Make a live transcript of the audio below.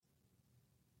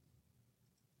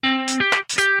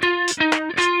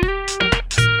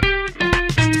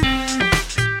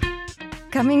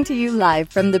Coming to you live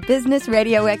from the Business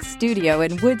Radio X studio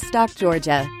in Woodstock,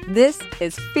 Georgia. This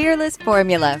is Fearless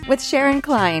Formula with Sharon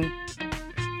Klein.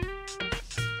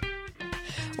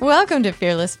 Welcome to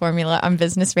Fearless Formula on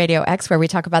Business Radio X, where we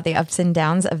talk about the ups and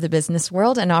downs of the business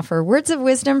world and offer words of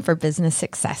wisdom for business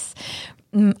success.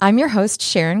 I'm your host,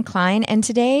 Sharon Klein, and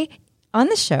today on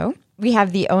the show, we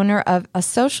have the owner of a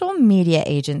social media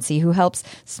agency who helps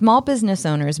small business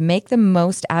owners make the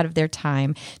most out of their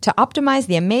time to optimize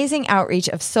the amazing outreach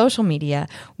of social media.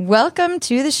 Welcome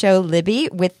to the show, Libby,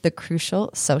 with The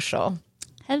Crucial Social.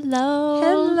 Hello.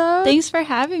 Hello. Thanks for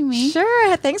having me.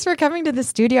 Sure. Thanks for coming to the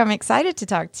studio. I'm excited to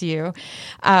talk to you.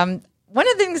 One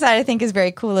of the things that I think is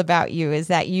very cool about you is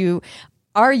that you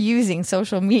are using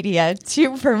social media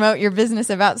to promote your business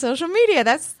about social media.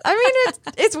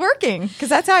 It's working because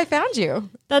that's how I found you.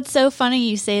 That's so funny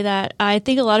you say that. I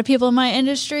think a lot of people in my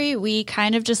industry, we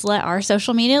kind of just let our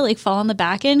social media fall on the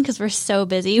back end because we're so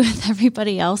busy with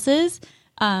everybody else's.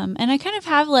 And I kind of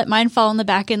have let mine fall on the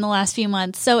back end the last few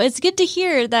months. So it's good to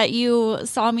hear that you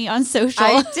saw me on social.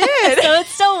 I did. So it's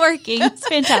still working. It's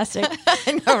fantastic.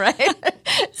 I know, right?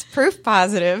 It's proof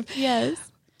positive. Yes.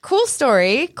 Cool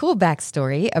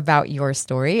backstory about your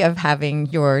story of having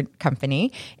your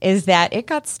company is that it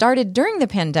got started during the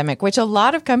pandemic, which a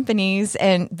lot of companies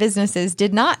and businesses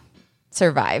did not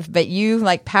survive, but you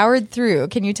powered through.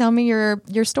 Can you tell me your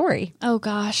story? Oh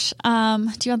gosh. Do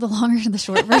you want the long or the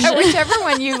short version? Whichever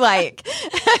one you like.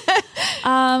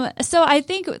 So I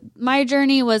think my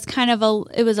journey was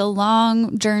it was a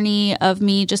long journey of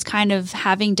me just kind of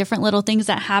having different little things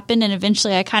that happened. And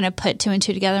eventually I kind of put two and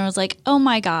two together and was like, oh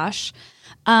my gosh.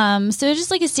 So it was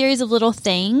just a series of little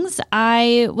things.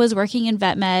 I was working in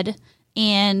vet med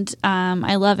and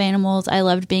I love animals. I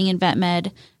loved being in vet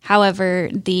med. However,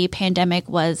 the pandemic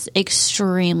was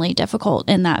extremely difficult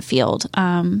in that field.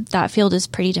 That field is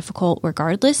pretty difficult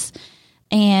regardless.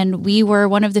 And we were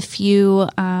one of the few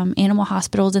animal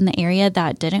hospitals in the area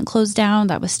that didn't close down,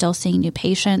 that was still seeing new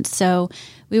patients. So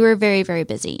we were very, very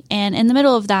busy. And in the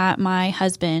middle of that, my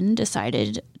husband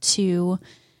decided to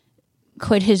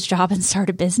quit his job and start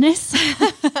a business.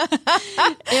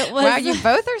 Wow, you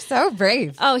both are so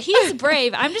brave. Oh, he's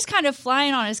brave. I'm just kind of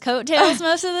flying on his coattails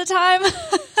most of the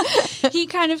time. He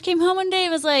kind of came home one day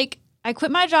and was like, I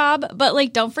quit my job,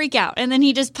 but don't freak out. And then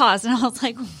he just paused and I was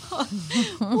like,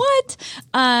 what?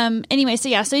 Anyway, so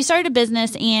he started a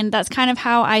business and that's kind of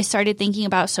how I started thinking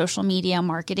about social media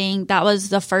marketing. That was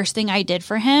the first thing I did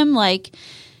for him.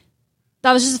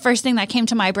 That was just the first thing that came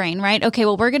to my brain, right? Okay,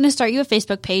 well, we're going to start you a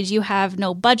Facebook page. You have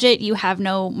no budget. You have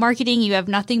no marketing. You have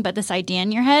nothing but this idea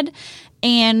in your head.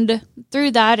 And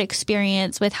through that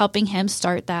experience with helping him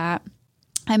start that,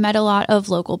 I met a lot of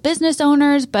local business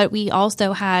owners, but we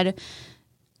also had,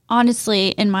 honestly,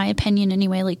 in my opinion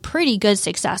anyway, pretty good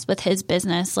success with his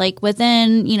business.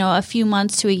 Within, a few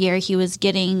months to a year, he was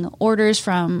getting orders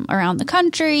from around the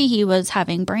country. He was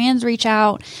having brands reach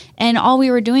out and all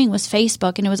we were doing was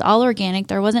Facebook and it was all organic.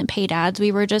 There wasn't paid ads.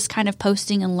 We were just kind of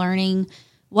posting and learning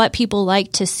what people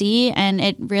like to see. And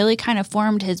it really kind of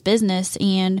formed his business.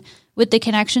 And with the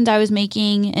connections I was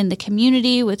making in the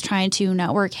community, with trying to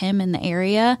network him in the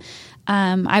area,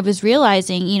 I was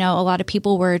realizing, a lot of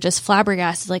people were just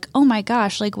flabbergasted, oh my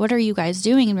gosh, what are you guys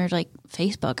doing? And we were like,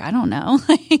 Facebook, I don't know.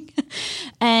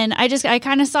 And I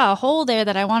kind of saw a hole there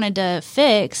that I wanted to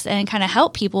fix and kind of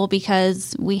help people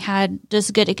because we had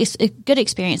just good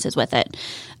experiences with it.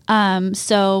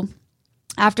 So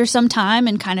after some time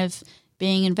and kind of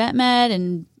being in vet med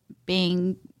and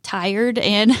being tired,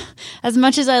 and as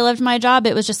much as I loved my job,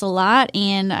 it was just a lot.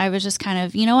 And I was just kind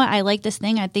of, what, I like this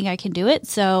thing. I think I can do it.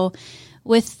 So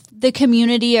with the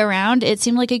community around, it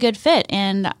seemed like a good fit.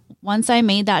 And once I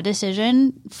made that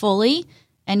decision fully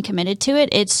and committed to it,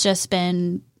 it's just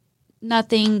been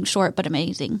nothing short but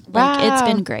amazing. Wow. It's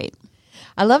been great.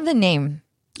 I love the name.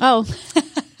 Oh,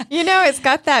 it's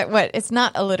got that, it's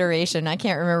not alliteration. I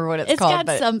can't remember what it's called. It's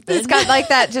got something. It's got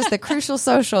that, just the crucial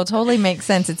social. Totally makes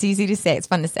sense. It's easy to say. It's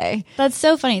fun to say. That's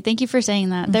so funny. Thank you for saying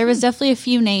that. There was definitely a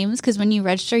few names because when you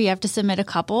register, you have to submit a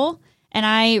couple. And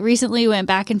I recently went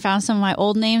back and found some of my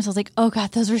old names. I was like, oh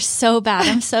God, those were so bad.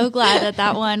 I'm so glad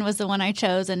that one was the one I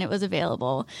chose and it was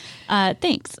available.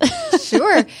 Thanks.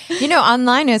 Sure.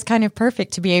 Online is kind of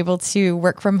perfect to be able to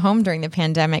work from home during the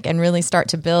pandemic and really start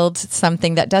to build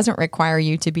something that doesn't require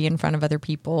you to be in front of other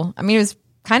people. It was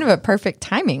kind of a perfect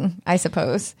timing, I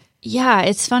suppose. Yeah,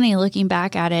 it's funny looking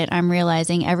back at it. I'm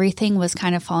realizing everything was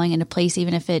kind of falling into place,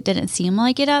 even if it didn't seem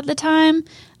like it at the time.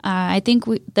 I think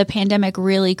the pandemic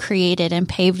really created and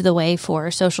paved the way for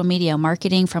social media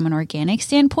marketing from an organic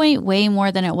standpoint, way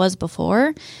more than it was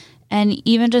before. And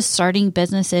even just starting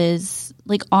businesses,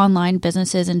 like online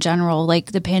businesses in general,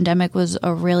 like the pandemic was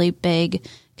a really big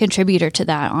contributor to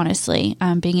that, honestly.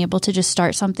 Being able to just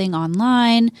start something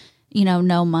online,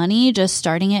 no money, just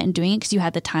starting it and doing it because you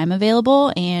had the time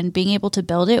available, and being able to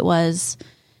build it was,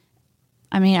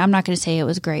 I'm not going to say it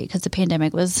was great because the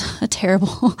pandemic was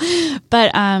terrible,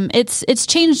 but it's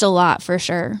changed a lot for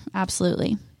sure.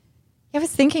 Absolutely. I was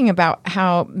thinking about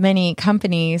how many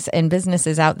companies and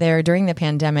businesses out there during the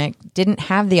pandemic didn't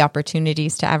have the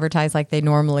opportunities to advertise like they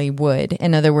normally would.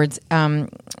 In other words,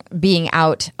 being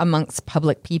out amongst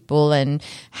public people and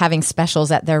having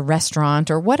specials at their restaurant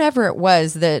or whatever it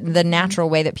was, the natural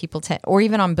way that people or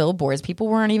even on billboards, people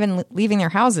weren't even leaving their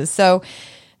houses. So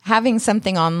having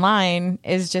something online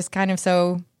is just kind of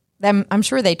so... I'm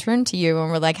sure they turned to you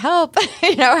and were like, help,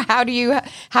 how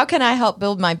can I help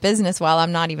build my business while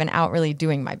I'm not even out really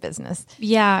doing my business?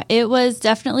 Yeah, it was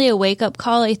definitely a wake up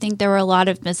call. I think there were a lot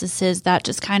of businesses that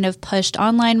just kind of pushed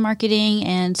online marketing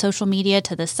and social media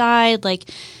to the side.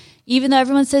 Like, even though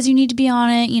everyone says you need to be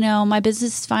on it, my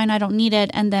business is fine, I don't need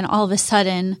it. And then all of a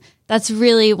sudden, that's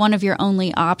really one of your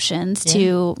only options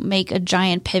to make a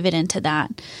giant pivot into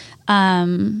that.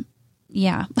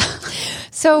 Yeah.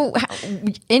 So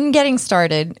in getting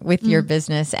started with your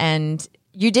business, and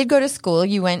you did go to school,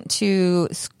 you went to,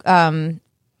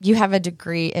 you have a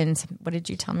degree in, what did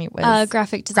you tell me it was?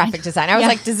 Graphic design. Graphic design. I was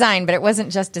like design, but it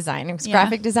wasn't just design. It was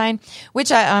graphic design,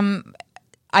 which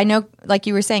I know, like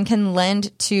you were saying, can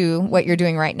lend to what you're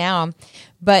doing right now.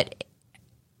 But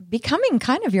becoming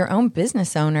kind of your own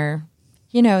business owner,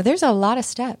 there's a lot of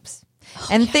steps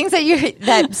and things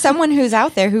that someone who's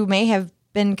out there who may have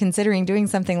been considering doing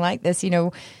something like this,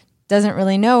 doesn't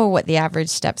really know what the average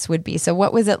steps would be. So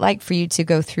what was it like for you to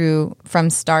go through from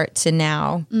start to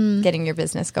now getting your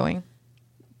business going?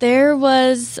 There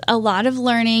was a lot of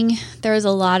learning. There was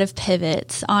a lot of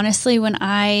pivots. Honestly, when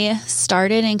I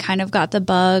started and kind of got the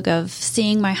bug of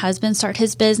seeing my husband start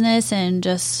his business and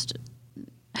just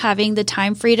having the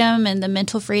time freedom and the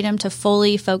mental freedom to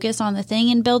fully focus on the thing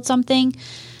and build something,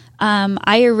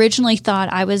 I originally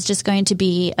thought I was just going to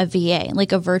be a VA,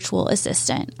 like a virtual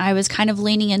assistant. I was kind of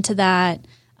leaning into that.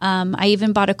 I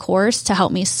even bought a course to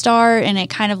help me start, and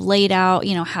it kind of laid out,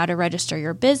 how to register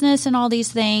your business and all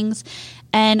these things.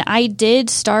 And I did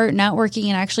start networking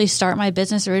and actually start my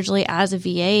business originally as a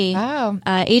VA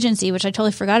agency, which I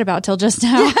totally forgot about till just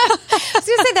now. Yeah. I was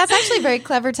going to say, that's actually very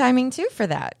clever timing too for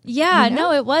that. Yeah,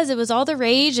 no, it was. It was all the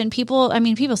rage, and people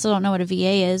still don't know what a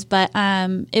VA is, but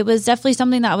it was definitely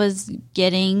something that was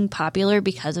getting popular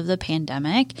because of the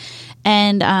pandemic.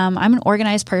 And I'm an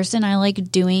organized person. I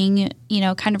like doing,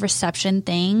 kind of reception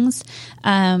things.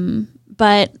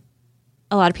 But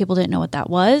a lot of people didn't know what that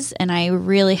was. And I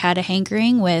really had a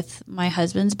hankering with my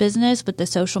husband's business, with the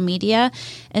social media.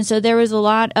 And so there was a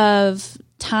lot of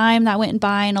time that went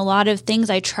by and a lot of things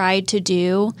I tried to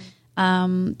do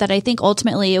that I think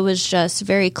ultimately it was just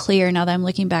very clear now that I'm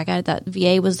looking back at it that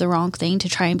VA was the wrong thing to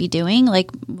try and be doing.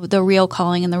 Like, the real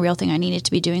calling and the real thing I needed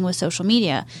to be doing was social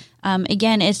media.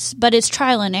 Again, it's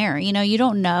trial and error. You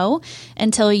don't know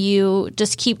until you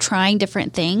just keep trying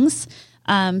different things.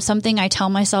 Something I tell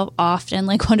myself often,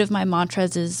 like one of my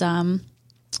mantras is,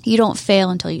 you don't fail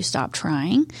until you stop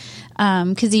trying.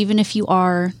 'Cause even if you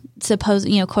are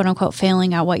quote unquote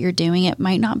failing at what you're doing, it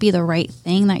might not be the right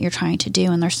thing that you're trying to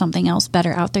do. And there's something else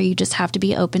better out there. You just have to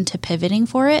be open to pivoting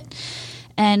for it.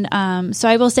 And, so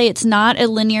I will say it's not a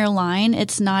linear line.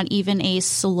 It's not even a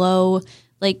slow,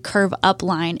 curve up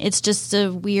line. It's just a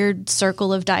weird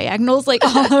circle of diagonals,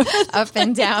 all over up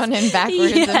and down and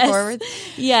backwards and forwards.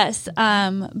 Yes.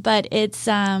 But it's,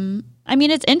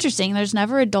 it's interesting. There's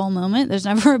never a dull moment. There's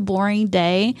never a boring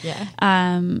day.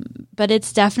 Yeah. But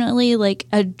it's definitely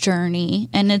a journey,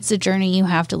 and it's a journey you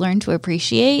have to learn to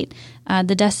appreciate.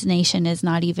 The destination is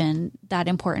not even that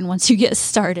important once you get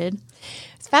started.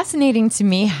 It's fascinating to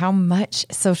me how much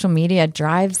social media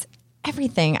drives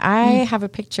everything. I have a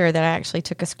picture that I actually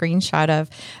took a screenshot of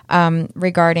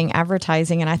regarding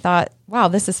advertising, and I thought, wow,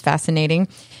 this is fascinating.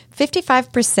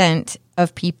 55%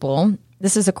 of people,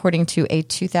 this is according to a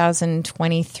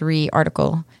 2023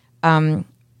 article.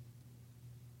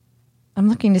 I'm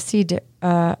looking to see,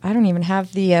 I don't even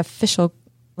have the official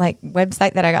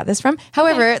website that I got this from.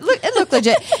 However, it looked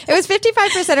legit. It was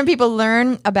 55% of people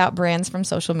learn about brands from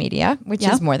social media, which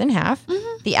is more than half.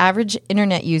 Mm-hmm. The average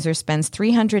internet user spends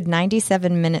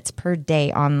 397 minutes per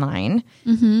day online,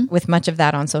 with much of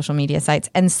that on social media sites.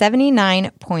 And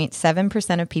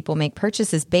 79.7% of people make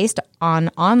purchases based on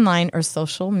online or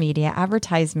social media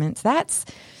advertisements. That's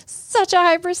such a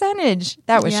high percentage.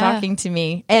 That was shocking to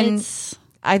me. And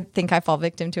I think I fall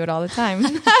victim to it all the time.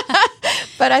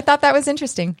 But I thought that was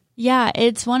interesting. Yeah,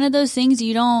 it's one of those things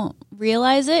you don't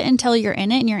realize it until you're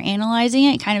in it and you're analyzing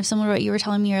it, kind of similar to what you were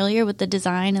telling me earlier with the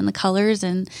design and the colors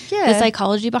and the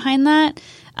psychology behind that.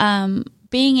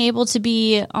 Being able to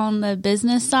be on the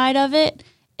business side of it,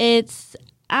 it's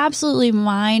absolutely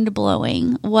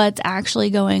mind-blowing what's actually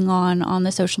going on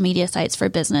the social media sites for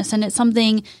business. And it's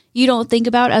something you don't think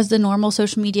about as the normal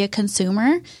social media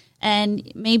consumer.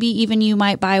 And maybe even you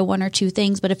might buy one or two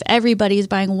things, but if everybody's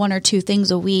buying one or two things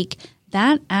a week,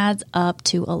 that adds up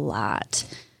to a lot.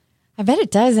 I bet it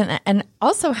does. And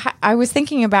also I was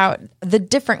thinking about the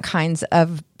different kinds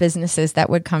of businesses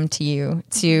that would come to you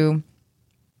to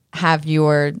have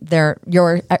your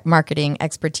marketing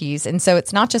expertise. And so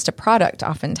it's not just a product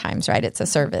oftentimes, right? It's a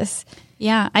service.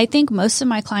 Yeah. I think most of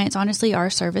my clients honestly are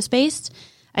service-based.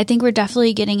 I think we're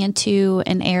definitely getting into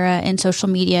an era in social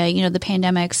media. You know, the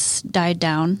pandemic's died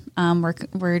down.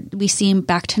 We seem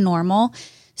back to normal.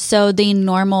 So the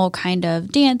normal kind of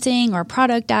dancing or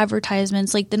product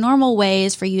advertisements, like the normal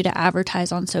ways for you to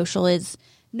advertise on social is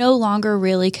no longer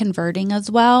really converting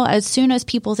as well. As soon as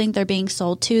people think they're being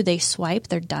sold to, they swipe,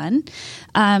 they're done.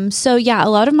 So yeah, a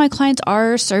lot of my clients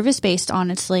are service-based,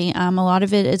 honestly. A lot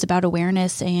of it is about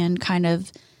awareness and kind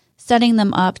of setting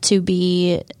them up to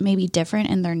be maybe different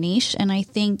in their niche. And I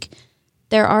think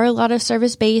there are a lot of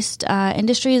service-based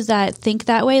industries that think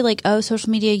that way, like, oh, social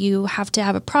media, you have to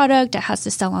have a product, it has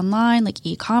to sell online, like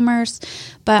e-commerce.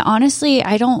 But honestly,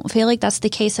 I don't feel like that's the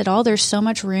case at all. There's so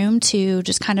much room to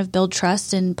just kind of build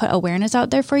trust and put awareness out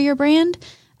there for your brand.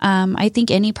 I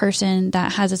think any person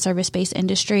that has a service-based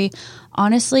industry,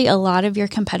 honestly, a lot of your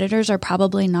competitors are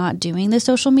probably not doing the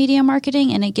social media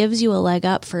marketing, and it gives you a leg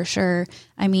up for sure.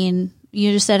 I mean,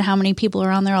 you just said how many people are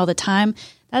on there all the time.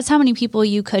 That's how many people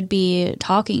you could be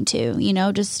talking to, you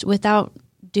know, just without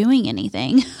doing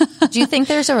anything. Do you think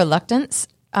there's a reluctance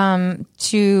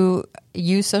to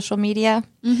use social media?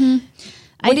 Mm-hmm.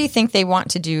 What do you think they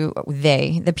want to do,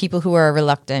 the people who are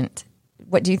reluctant?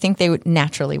 What do you think they would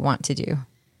naturally want to do?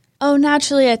 Oh,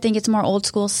 naturally, I think it's more old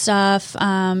school stuff.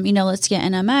 You know, let's get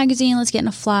in a magazine, let's get in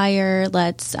a flyer,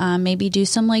 let's maybe do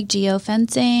some like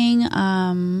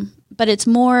geofencing. But it's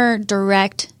more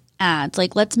direct ads.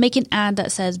 Like, let's make an ad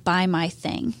that says buy my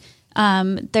thing.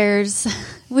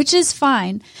 Which is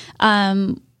fine.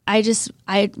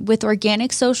 With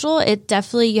organic social, it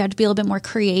definitely, you have to be a little bit more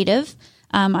creative.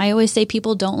 I always say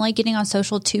people don't like getting on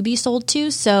social to be sold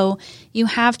to. So you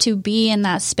have to be in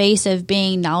that space of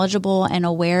being knowledgeable and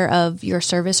aware of your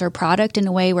service or product in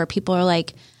a way where people are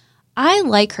like, I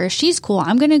like her. She's cool.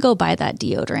 I'm going to go buy that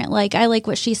deodorant. Like, I like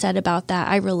what she said about that.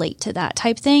 I relate to that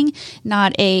type thing.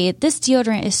 Not this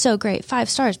deodorant is so great, 5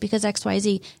 stars because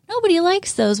XYZ. Nobody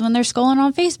likes those when they're scrolling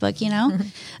on Facebook, you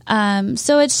know?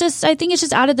 So it's just, I think it's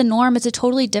just out of the norm. It's a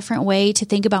totally different way to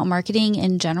think about marketing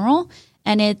in general.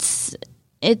 And it's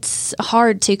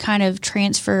hard to kind of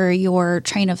transfer your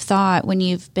train of thought when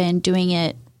you've been doing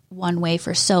it one way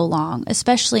for so long,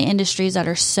 especially industries that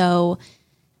are so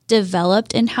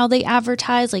developed in how they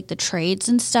advertise, like the trades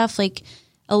and stuff. Like,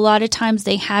 a lot of times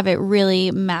they have it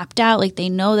really mapped out. Like, they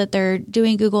know that they're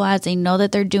doing Google ads. They know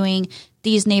that they're doing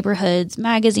these neighborhoods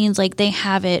magazines. Like, they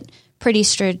have it pretty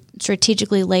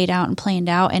strategically laid out and planned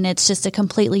out. And it's just a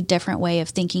completely different way of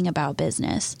thinking about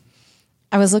business.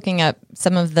 I was looking up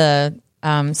some of the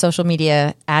social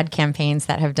media ad campaigns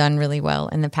that have done really well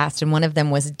in the past. And one of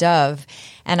them was Dove.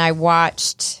 And I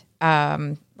watched,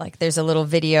 there's a little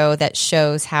video that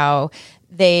shows how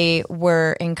they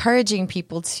were encouraging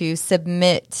people to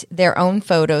submit their own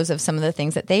photos of some of the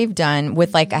things that they've done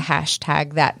with like a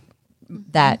hashtag that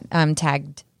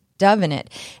tagged Dove in it.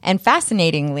 And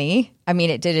fascinatingly, I mean,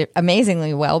 it did it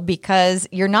amazingly well because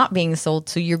you're not being sold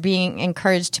to, you're being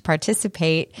encouraged to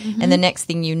participate. Mm-hmm. And the next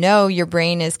thing you know, your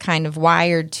brain is kind of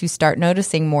wired to start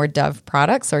noticing more Dove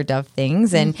products or Dove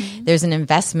things. And there's an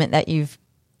investment that you've,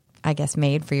 I guess,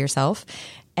 made for yourself.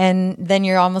 And then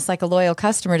you're almost like a loyal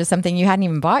customer to something you hadn't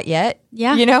even bought yet.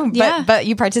 Yeah. You know, but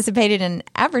you participated in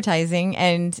advertising,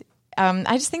 and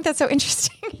I just think that's so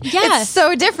interesting. Yeah. It's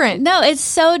so different. No, it's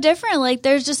so different. Like,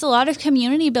 there's just a lot of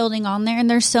community building on there, and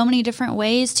there's so many different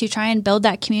ways to try and build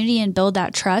that community and build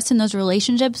that trust and those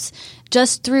relationships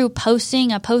just through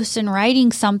posting a post and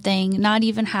writing something, not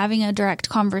even having a direct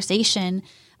conversation.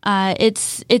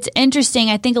 It's interesting.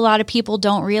 I think a lot of people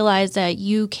don't realize that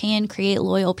you can create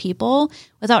loyal people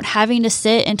without having to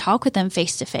sit and talk with them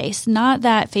face to face. Not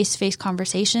that face to face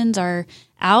conversations are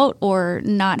out or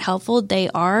not helpful. They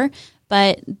are,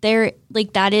 but they're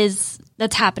like,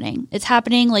 that's happening. It's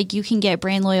happening. Like, you can get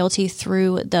brand loyalty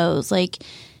through those. Like,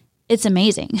 it's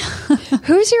amazing.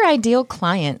 Who's your ideal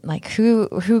client? Like,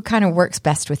 who kind of works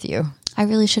best with you? I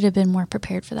really should have been more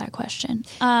prepared for that question.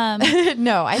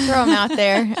 No, I throw them out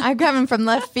there. I'm coming from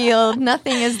left field.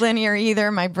 Nothing is linear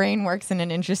either. My brain works in an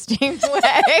interesting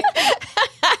way.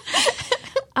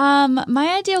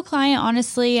 My ideal client,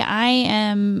 honestly,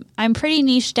 I'm pretty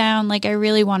niche down. Like, I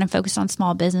really want to focus on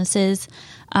small businesses.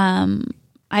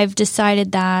 I've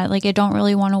decided that, like, I don't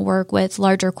really want to work with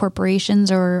larger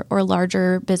corporations or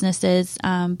larger businesses.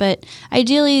 But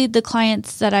ideally, the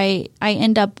clients that I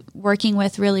end up working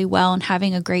with really well and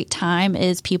having a great time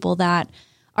is people that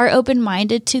are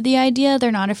open-minded to the idea.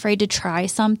 They're not afraid to try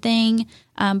something,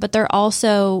 but they're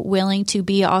also willing to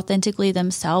be authentically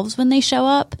themselves when they show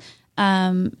up,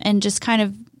 and just kind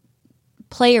of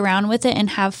play around with it and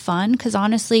have fun. Because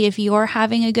honestly, if you're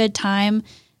having a good time,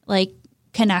 like,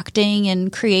 connecting and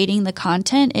creating the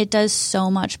content, it does so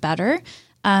much better.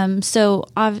 So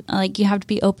you have to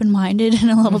be open-minded and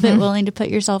a little bit willing to put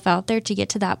yourself out there to get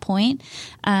to that point.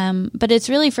 But it's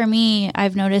really, for me,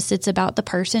 I've noticed it's about the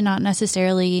person, not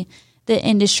necessarily the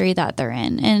industry that they're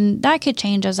in. And that could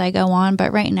change as I go on.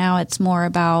 But right now it's more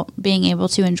about being able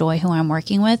to enjoy who I'm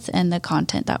working with and the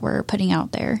content that we're putting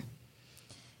out there.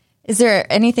 Is there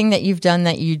anything that you've done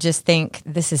that you just think,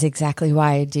 this is exactly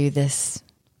why I do this,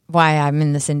 why I'm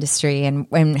in this industry,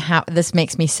 and how this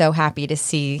makes me so happy to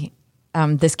see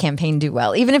this campaign do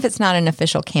well, even if it's not an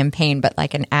official campaign, but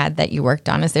like an ad that you worked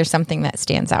on? Is there something that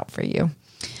stands out for you?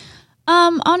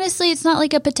 Honestly, it's not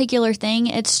like a particular thing.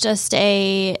 It's just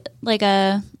a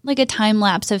time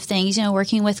lapse of things,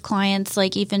 working with clients,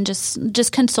 like even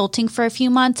just consulting for a few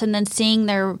months and then seeing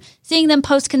them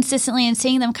post consistently and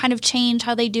seeing them kind of change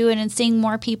how they do it and seeing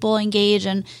more people engage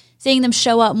and seeing them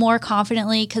show up more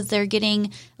confidently because they're getting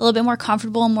a little bit more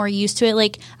comfortable and more used to it.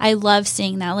 Like, I love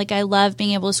seeing that. Like, I love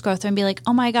being able to scroll through and be like,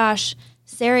 oh my gosh,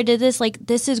 Sarah did this. Like,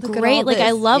 this is great. Like,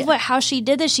 I love how she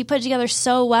did this. She put it together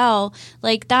so well.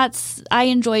 Like, I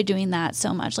enjoy doing that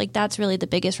so much. Like, that's really the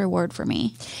biggest reward for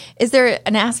me. Is there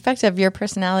an aspect of your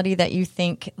personality that you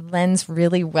think lends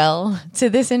really well to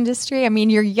this industry? I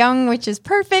mean, you're young, which is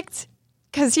perfect.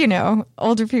 Because,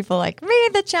 older people like me,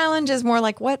 the challenge is more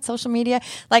like, what, social media?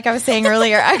 Like I was saying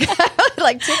earlier, I got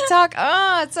like TikTok.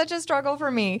 Oh, it's such a struggle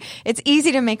for me. It's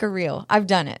easy to make a reel. I've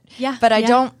done it. Yeah. But I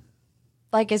don't,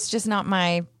 like, it's just not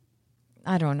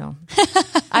I don't know.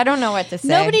 I don't know what to say.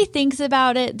 Nobody thinks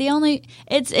about it.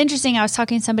 It's interesting. I was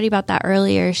talking to somebody about that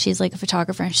earlier. She's like a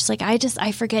photographer and she's like,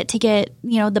 I forget to get,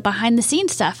 the behind the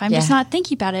scenes stuff. I'm just not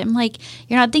thinking about it. I'm like,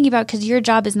 you're not thinking about it because your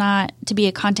job is not to be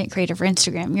a content creator for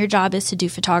Instagram. Your job is to do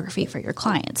photography for your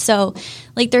clients. So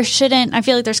like I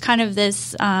feel like there's kind of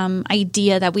this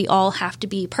idea that we all have to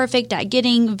be perfect at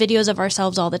getting videos of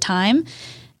ourselves all the time.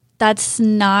 That's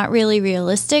not really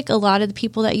realistic. A lot of the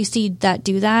people that you see that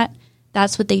do that,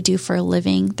 that's what they do for a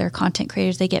living. They're content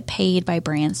creators. They get paid by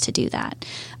brands to do that.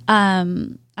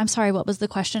 I'm sorry, what was the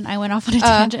question? I went off on a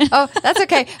tangent. That's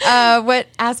okay. What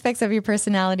aspects of your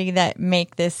personality that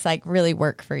make this like really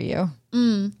work for you?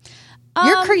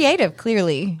 You're creative,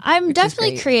 clearly. I'm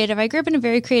definitely creative. I grew up in a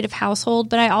very creative household,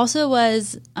 but I also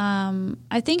was,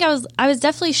 I think I was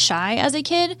definitely shy as a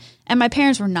kid, and my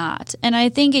parents were not. And I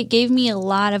think it gave me a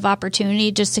lot of opportunity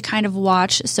just to kind of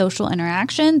watch social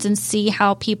interactions and see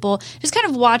how people, just kind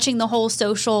of watching the whole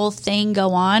social thing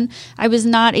go on. I was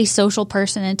not a social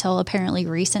person until apparently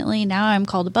recently. Now I'm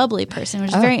called a bubbly person, which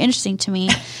is very interesting to me.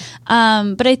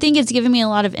 But I think it's given me a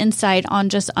lot of insight on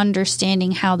just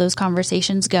understanding how those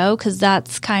conversations go, because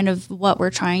that's kind of what we're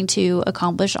trying to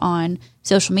accomplish on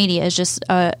social media, is just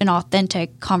an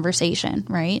authentic conversation,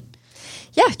 right?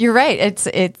 Yeah, you're right.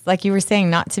 It's like you were saying,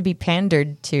 not to be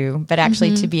pandered to, but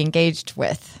actually to be engaged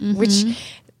with, which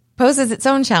poses its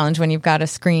own challenge when you've got a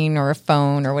screen or a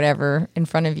phone or whatever in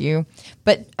front of you.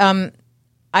 But I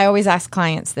always ask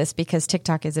clients this because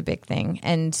TikTok is a big thing.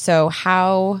 And so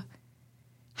how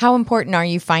important are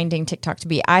you finding TikTok to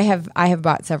be? I have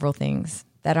bought several things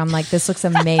that I'm like, this looks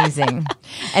amazing.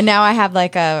 And now I have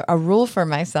like a rule for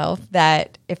myself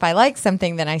that if I like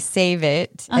something, then I save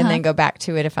it and then go back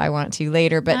to it if I want to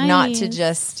later, but not to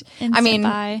just, instant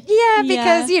buy.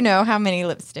 Because how many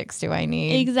lipsticks do I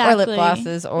need? Exactly. Or lip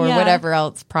glosses or whatever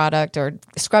else product, or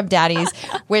scrub daddies,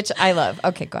 which I love.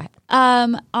 Okay, go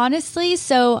ahead. Honestly,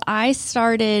 so I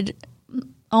started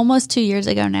almost 2 years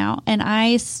ago now, and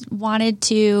I wanted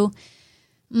to,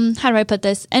 how do I put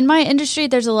this? In my industry,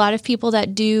 there's a lot of people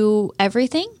that do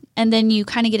everything, and then you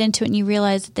kind of get into it and you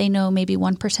realize that they know maybe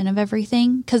 1% of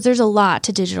everything, because there's a lot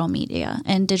to digital media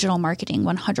and digital marketing,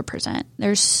 100%.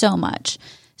 There's so much.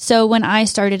 So when I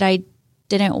started, I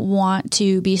didn't want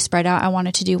to be spread out. I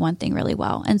wanted to do one thing really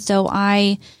well. And so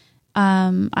I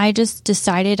just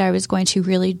decided I was going to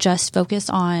really just focus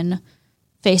on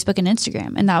Facebook and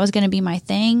Instagram, and that was going to be my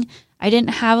thing. I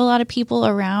didn't have a lot of people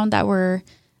around that were,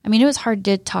 I mean, it was hard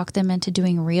to talk them into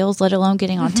doing reels, let alone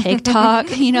getting on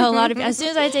TikTok. You know, a lot of, as soon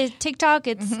as I say TikTok,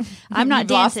 I'm not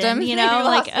dancing, you know,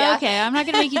 like, okay, I'm not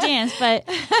going to make you dance. But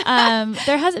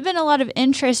there hasn't been a lot of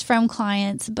interest from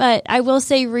clients. But I will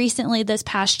say recently, this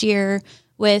past year,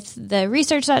 with the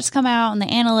research that's come out and the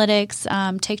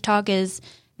analytics, TikTok is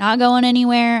not going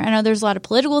anywhere. I know there's a lot of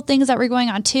political things that were going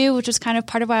on too, which was kind of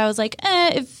part of why I was like,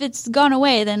 if it's gone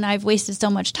away, then I've wasted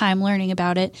so much time learning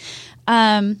about it.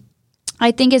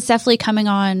 I think it's definitely coming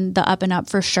on the up and up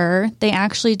for sure. They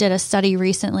actually did a study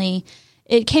recently.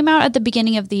 It came out at the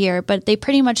beginning of the year, but they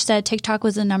pretty much said TikTok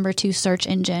was the number 2 search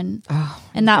engine.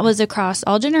 And that was across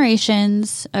all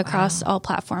generations, across all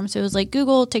platforms. So it was like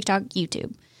Google, TikTok,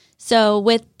 YouTube. So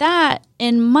with that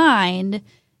in mind,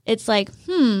 it's like,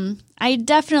 I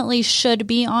definitely should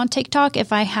be on TikTok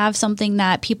if I have something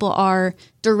that people are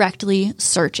directly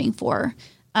searching for.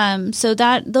 So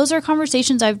those are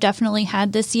conversations I've definitely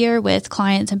had this year with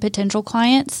clients and potential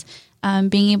clients,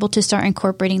 being able to start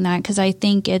incorporating that because I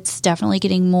think it's definitely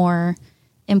getting more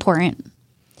important.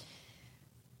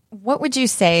 What would you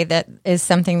say that is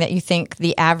something that you think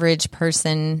the average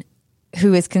person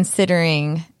who is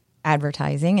considering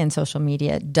advertising and social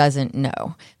media doesn't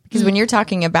know? Because when you're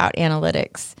talking about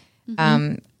analytics,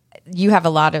 you have a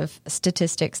lot of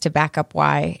statistics to back up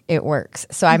why it works.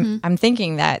 So I'm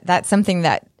thinking that that's something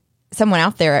that someone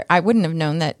out there, I wouldn't have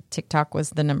known that TikTok was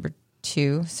the number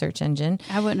 2 search engine.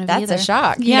 I wouldn't have That's either. a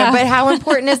shock. Yeah. You know, but how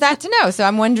important is that to know? So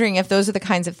I'm wondering if those are the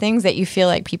kinds of things that you feel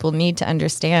like people need to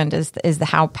understand is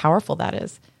how powerful that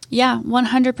is. Yeah,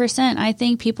 100%. I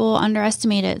think people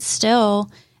underestimate it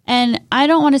still. And I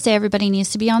don't want to say everybody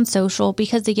needs to be on social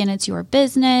because, again, it's your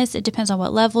business. It depends on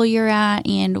what level you're at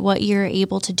and what you're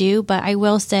able to do. But I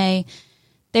will say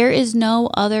there is no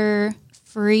other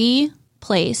free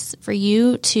place for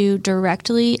you to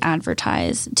directly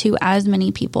advertise to as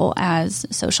many people as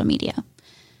social media.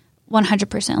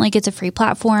 100%. Like, it's a free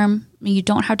platform. You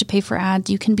don't have to pay for ads.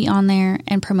 You can be on there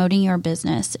and promoting your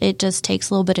business. It just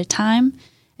takes a little bit of time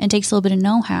and takes a little bit of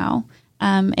know-how.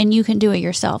 And you can do it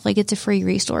yourself. Like, it's a free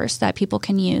resource that people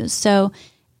can use. So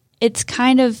it's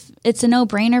a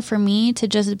no-brainer for me to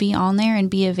just be on there and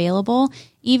be available.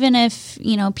 Even if,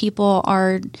 people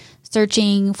are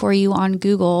searching for you on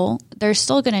Google, they're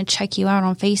still going to check you out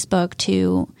on Facebook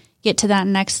to get to that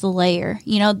next layer.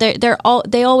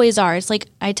 They always are. It's like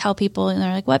I tell people and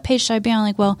they're like, what page should I be on? I'm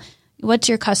like, well, what's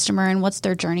your customer and what's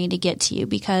their journey to get to you?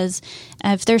 Because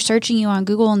if they're searching you on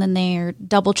Google and then they're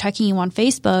double checking you on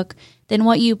Facebook, then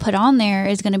what you put on there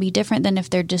is going to be different than if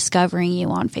they're discovering you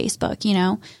on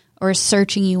Facebook, or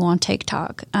searching you on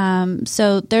TikTok.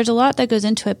 So there's a lot that goes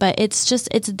into it, but it's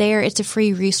there. It's a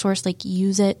free resource. Like,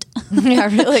 use it. Yeah,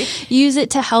 really. Use it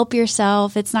to help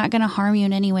yourself. It's not going to harm you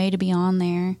in any way to be on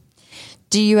there.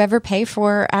 Do you ever pay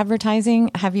for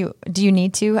advertising? Do you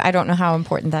need to? I don't know how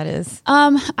important that is.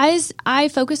 I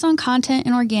focus on content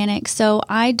and organic, so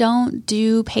I don't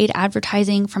do paid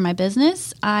advertising for my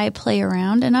business. I play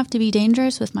around enough to be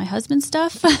dangerous with my husband's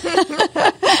stuff.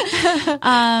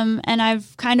 And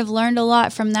I've kind of learned a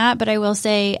lot from that, but I will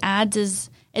say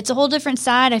it's a whole different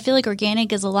side. I feel like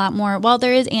organic is a lot more, while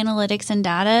there is analytics and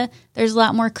data, there's a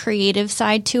lot more creative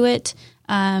side to it.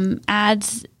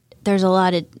 Ads, there's a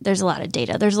lot of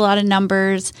data. There's a lot of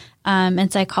numbers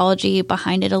and psychology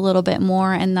behind it a little bit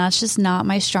more, and that's just not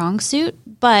my strong suit.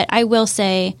 But I will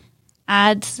say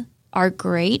ads are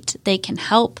great. They can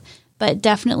help, but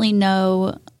definitely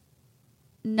know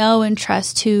and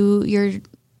trust who you're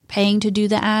paying to do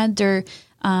the ads or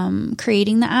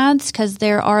creating the ads, because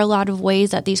there are a lot of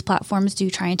ways that these platforms do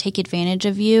try and take advantage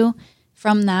of you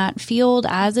from that field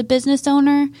as a business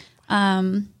owner.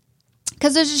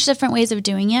 Because there's just different ways of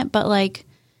doing it, but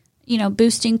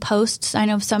boosting posts. I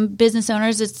know some business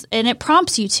owners, it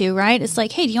prompts you to, right? It's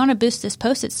like, hey, do you want to boost this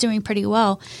post? It's doing pretty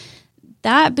well.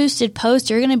 That boosted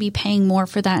post, you're going to be paying more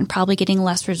for that and probably getting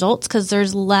less results because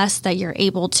there's less that you're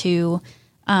able to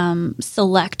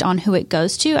select on who it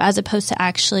goes to, as opposed to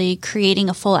actually creating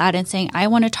a full ad and saying, I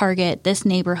want to target this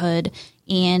neighborhood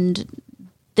and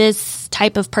this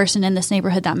type of person in this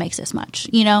neighborhood that makes this much.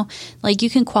 Like, you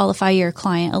can qualify your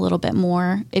client a little bit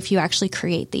more if you actually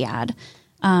create the ad.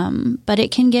 But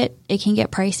it can get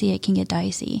pricey. It can get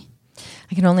dicey.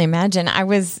 I can only imagine. I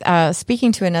was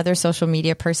speaking to another social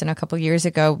media person a couple years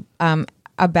ago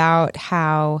about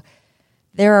how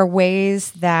there are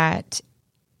ways that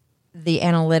the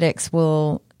analytics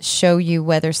will show you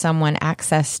whether someone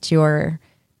accessed your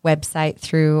website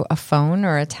through a phone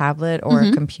or a tablet or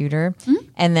a computer,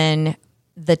 and then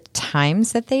the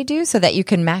times that they do, so that you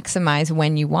can maximize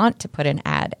when you want to put an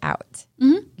ad ad out.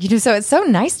 So it's so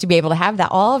nice to be able to have that,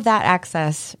 all of that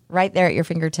access right there at your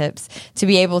fingertips, to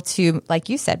be able to, like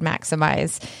you said,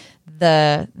 maximize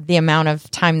the amount of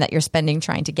time that you're spending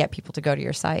trying to get people to go to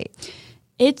your site.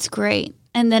 It's great.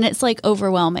 And then it's like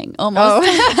overwhelming almost.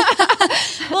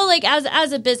 Well, like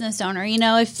as a business owner,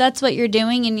 if that's what you're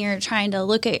doing and you're trying to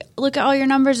look at all your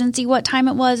numbers and see what time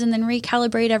it was and then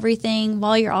recalibrate everything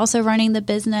while you're also running the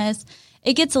business,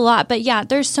 it gets a lot. But yeah,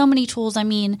 there's so many tools. I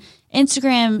mean,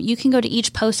 Instagram, you can go to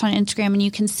each post on Instagram and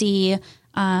you can see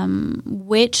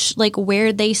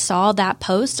where they saw that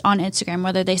post on Instagram,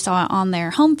 whether they saw it on their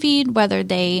home feed, whether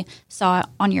they saw it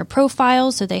on your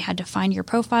profile, so they had to find your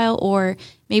profile, or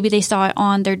maybe they saw it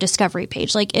on their discovery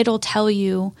page. Like, it'll tell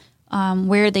you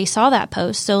where they saw that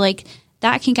post. So like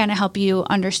that can kind of help you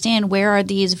understand, where are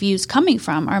these views coming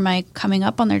from? Am I coming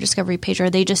up on their discovery page? Or are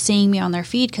they just seeing me on their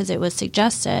feed because it was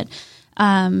suggested?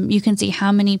 You can see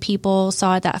how many people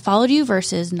saw it that followed you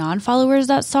versus non-followers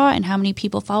that saw it, and how many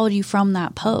people followed you from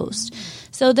that post.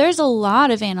 So there's a lot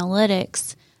of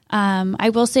analytics. I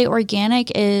will say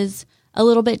organic is a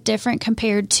little bit different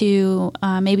compared to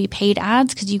maybe paid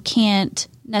ads, because you can't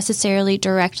necessarily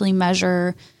directly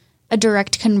measure a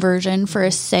direct conversion for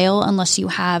a sale unless you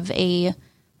have a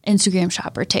Instagram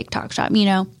shop or TikTok shop.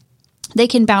 They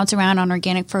can bounce around on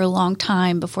organic for a long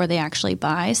time before they actually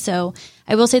buy. So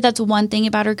I will say that's one thing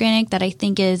about organic that I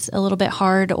think is a little bit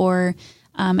hard, or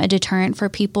a deterrent for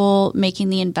people making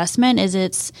the investment,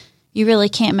 is you really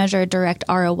can't measure a direct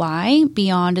ROI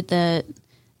beyond the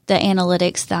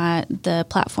analytics that the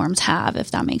platforms have,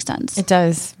 if that makes sense. It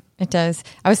does. It does.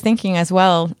 I was thinking as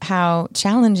well how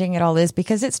challenging it all is,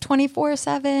 because it's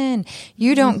 24/7.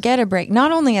 You don't get a break,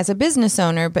 not only as a business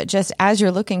owner, but just as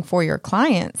you're looking for your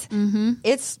clients.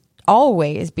 It's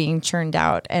always being churned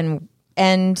out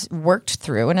and worked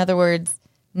through. In other words,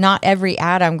 not every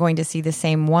ad I'm going to see the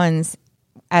same ones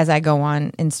as I go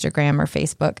on Instagram or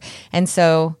Facebook. And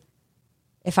so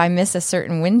if I miss a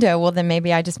certain window, well, then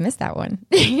maybe I just missed that one,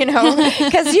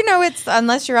 because, it's,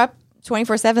 unless you're up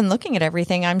 24/7 looking at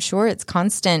everything, I'm sure it's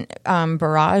constant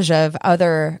barrage of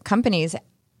other companies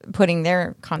putting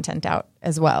their content out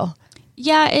as well.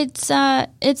 Yeah, it's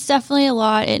definitely a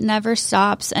lot. It never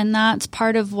stops. And that's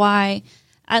part of why,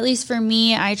 at least for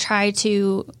me, I try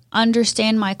to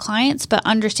understand my clients, but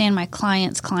understand my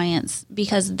clients' clients,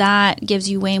 because that gives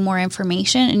you way more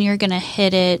information, and you're going to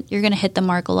hit the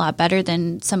mark a lot better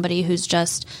than somebody who's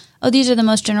just, oh, these are the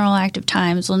most general active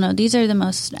times. Well, no, these are the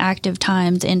most active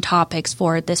times in topics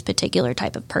for this particular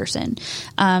type of person.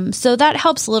 So that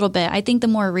helps a little bit. I think the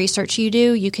more research you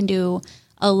do, you can do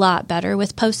a lot better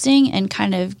with posting and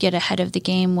kind of get ahead of the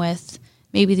game with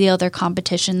maybe the other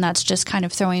competition that's just kind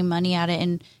of throwing money at it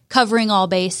and covering all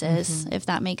bases, if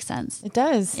that makes sense. It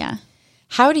does. Yeah.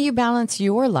 How do you balance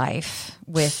your life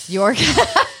with your...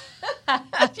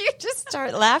 You just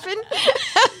start laughing.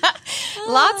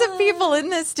 Lots of people in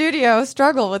this studio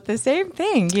struggle with the same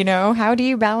thing. How do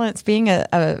you balance being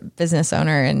a business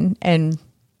owner and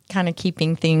kind of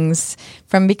keeping things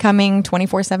from becoming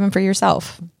 24/7 for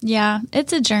yourself? Yeah,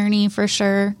 it's a journey for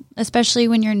sure, especially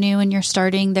when you're new and you're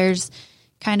starting. There's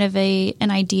kind of an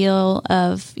ideal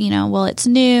of, well, it's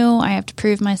new. I have to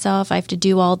prove myself. I have to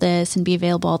do all this and be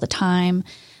available all the time.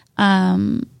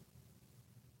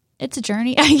 It's a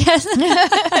journey, I guess.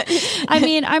 I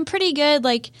mean, I'm pretty good.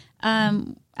 Like,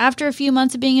 after a few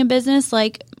months of being in business,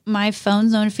 like, my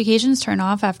phone's notifications turn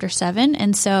off after 7.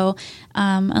 And so,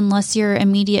 unless you're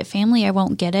immediate family, I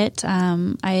won't get it.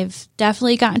 I've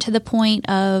definitely gotten to the point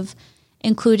of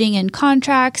including in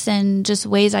contracts and just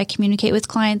ways I communicate with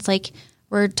clients. Like,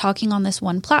 we're talking on this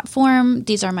one platform.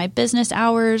 These are my business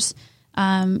hours.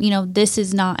 This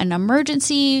is not an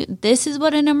emergency. This is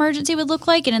what an emergency would look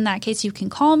like. And in that case, you can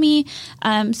call me.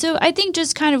 So I think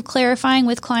just kind of clarifying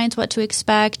with clients what to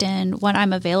expect and what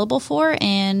I'm available for.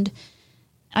 And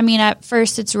I mean, at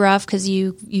first it's rough because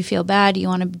you feel bad. You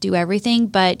want to do everything,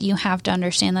 but you have to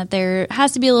understand that there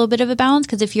has to be a little bit of a balance,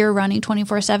 because if you're running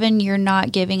 24/7, you're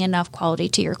not giving enough quality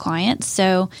to your clients.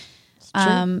 So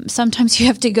sometimes you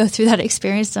have to go through that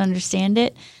experience to understand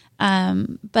it.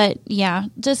 But yeah,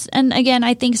 and again,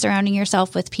 I think surrounding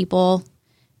yourself with people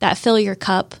that fill your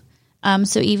cup.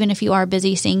 So even if you are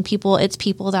busy seeing people, it's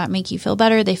people that make you feel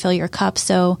better. They fill your cup.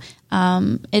 So,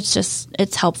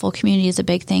 it's helpful. Community is a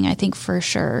big thing, I think, for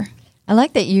sure. I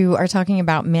like that you are talking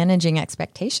about managing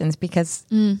expectations, because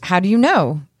how do you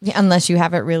know unless you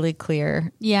have it really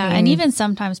clear? Yeah. And even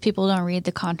sometimes people don't read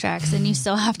the contracts and you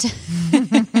still have to.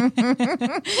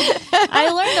 I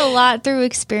learned a lot through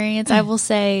experience. I will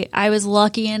say I was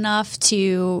lucky enough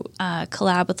to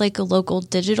collab with like a local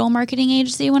digital marketing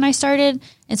agency when I started.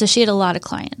 And so she had a lot of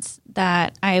clients.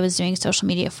 that I was doing social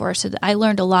media for. So I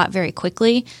learned a lot very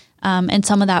quickly. And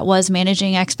some of that was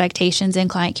managing expectations and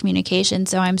client communication.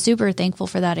 So I'm super thankful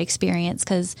for that experience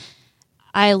because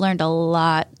I learned a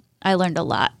lot. I learned a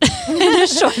lot in a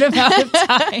short amount of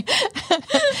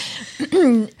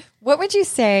time. What would you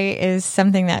say is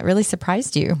something that really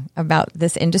surprised you about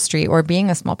this industry or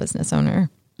being a small business owner?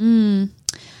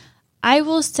 I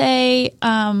will say,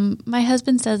 my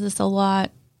husband says this a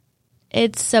lot.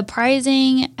 It's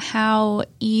surprising how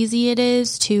easy it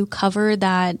is to cover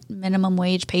that minimum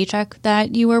wage paycheck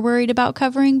that you were worried about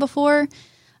covering before.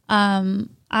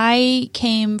 I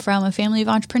came from a family of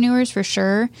entrepreneurs for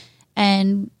sure,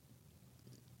 and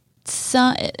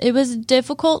it was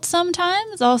difficult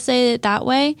sometimes. I'll say it that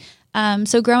way.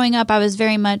 So growing up, I was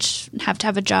very much have to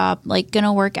have a job, like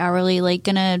gonna work hourly, like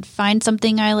gonna find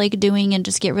something I like doing and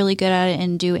just get really good at it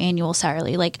and do annual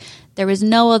salary. Like there was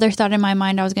no other thought in my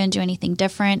mind I was going to do anything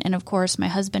different. And of course, my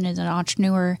husband is an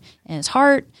entrepreneur in his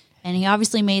heart, and he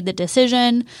obviously made the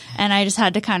decision, and I just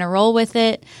had to kind of roll with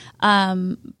it.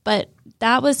 But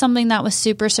that was something that was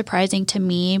super surprising to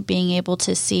me, being able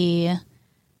to see,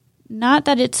 not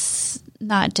that it's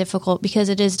not difficult, because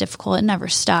it is difficult. It never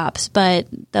stops. But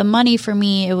the money for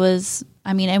me, it was,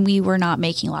 and we were not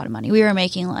making a lot of money. We were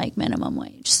making like minimum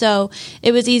wage. So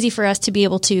it was easy for us to be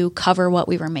able to cover what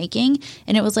we were making.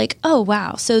 And it was like, oh,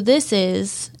 wow. So this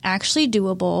is actually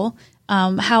doable.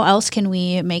 How else can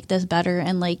we make this better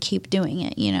and like keep doing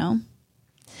it, you know?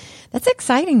 That's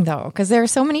exciting though, because there are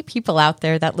so many people out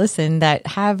there that listen that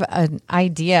have an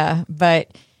idea, but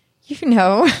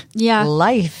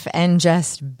life and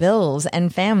just bills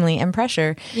and family and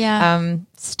pressure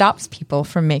stops people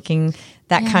from making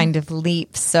that kind of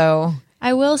leap. So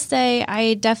I will say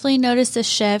I definitely noticed a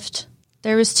shift.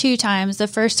 There was 2 times. The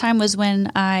first time was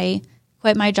when I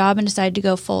quit my job and decided to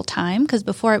go full time, because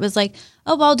before it was like,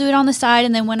 oh, well, I'll do it on the side,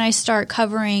 and then when I start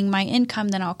covering my income,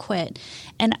 then I'll quit.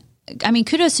 And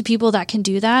kudos to people that can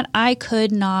do that. I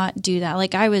could not do that.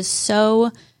 Like I was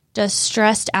so just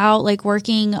stressed out, like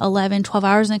working 11, 12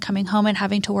 hours and coming home and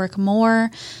having to work more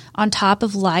on top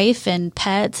of life and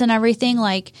pets and everything.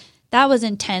 Like that was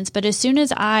intense. But as soon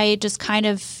as I just kind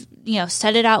of,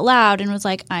 said it out loud and was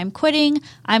like, I'm quitting,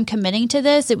 I'm committing to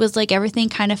this, it was like everything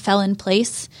kind of fell in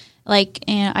place. Like,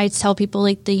 and I tell people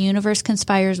like the universe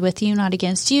conspires with you, not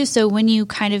against you. So when you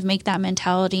kind of make that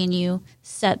mentality and you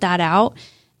set that out,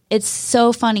 it's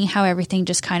so funny how everything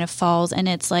just kind of falls, and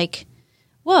it's like,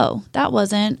 whoa, that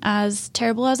wasn't as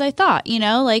terrible as I thought.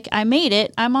 Like I made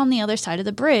it. I'm on the other side of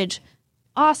the bridge.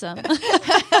 Awesome.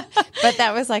 But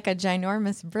that was like a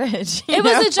ginormous bridge. It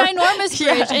was a ginormous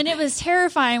bridge, and it was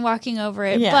terrifying walking over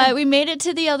it. Yeah. But we made it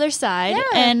to the other side,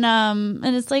 and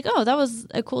it's like, oh, that was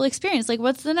a cool experience. Like,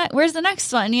 where's the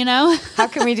next one? How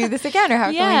can we do this again, or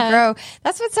how can we grow?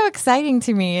 That's what's so exciting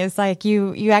to me is like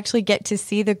you actually get to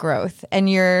see the growth, and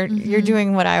you're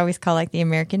doing what I always call like the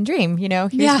American dream.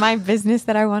 Here's my business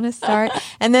that I want to start,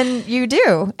 and then you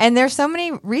do, and there's so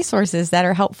many resources that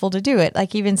are helpful to do it.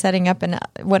 Like even setting up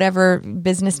whatever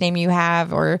business name you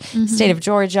have, or state of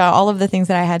Georgia, all of the things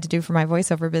that I had to do for my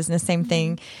voiceover business, same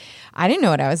thing. I didn't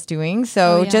know what I was doing.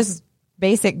 So just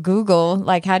basic Google,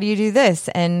 like, how do you do this?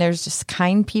 And there's just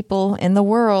kind people in the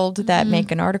world that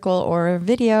make an article or a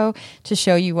video to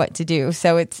show you what to do.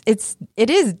 So it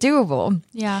is doable.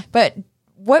 Yeah. But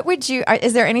what would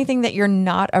is there anything that you're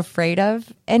not afraid of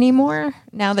anymore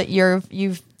now that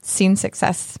you've seen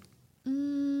success?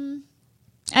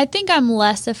 I think I'm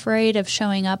less afraid of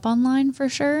showing up online for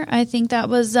sure. I think that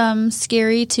was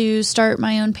scary to start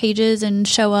my own pages and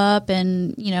show up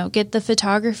and, get the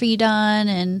photography done.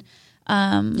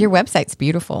 And your website's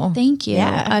beautiful. Thank you.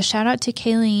 Yeah. Shout out to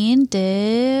Kayleen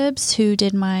Dibbs, who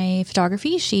did my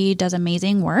photography. She does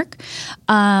amazing work.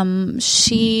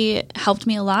 She helped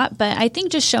me a lot. But I think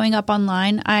just showing up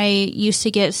online, I used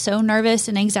to get so nervous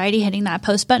and anxiety hitting that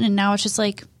post button. And now it's just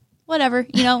like, whatever,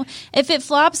 if it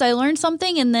flops, I learned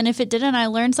something. And then if it didn't, I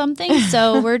learned something.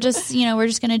 So we're just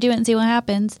going to do it and see what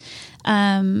happens.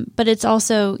 But it's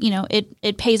also,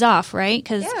 it pays off, right?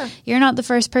 Because you're not the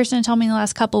first person to tell me in the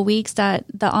last couple of weeks that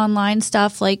the online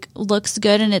stuff like looks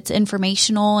good and it's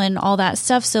informational and all that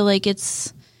stuff. So like,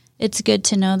 it's good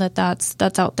to know that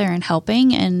that's out there and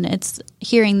helping, and it's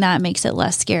hearing that makes it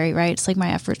less scary, right? It's like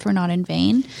my efforts were not in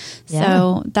vain. Yeah.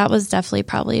 So that was definitely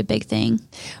probably a big thing.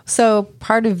 So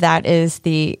part of that is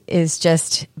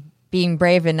just being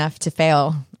brave enough to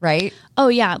fail, right? Oh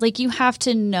yeah. Like you have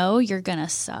to know you're going to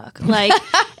suck. Like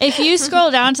if you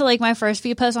scroll down to like my first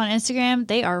few posts on Instagram,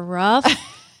 they are rough,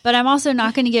 but I'm also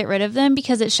not going to get rid of them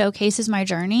because it showcases my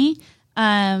journey.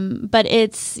 But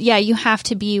it's, you have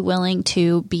to be willing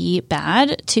to be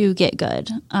bad to get good,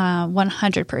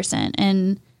 100%.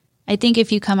 And I think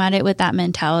if you come at it with that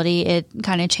mentality, it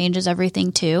kind of changes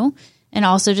everything too. And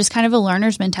also just kind of a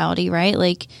learner's mentality, right?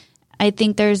 Like, I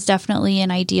think there's definitely an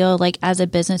ideal, like as a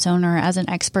business owner, as an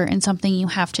expert in something, you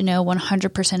have to know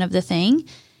 100% of the thing.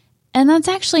 And that's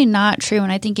actually not true.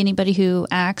 And I think anybody who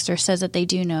acts or says that they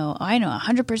do know, I know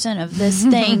 100% of this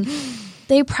thing,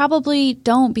 they probably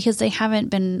don't, because they haven't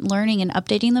been learning and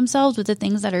updating themselves with the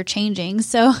things that are changing.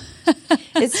 So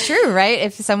it's true, right?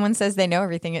 If someone says they know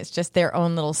everything, it's just their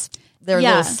own little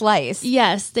little slice.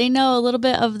 Yes, they know a little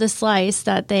bit of the slice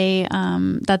that they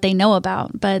know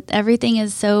about, but everything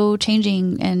is so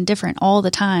changing and different all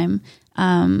the time.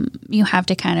 You have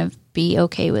to kind of be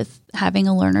okay with having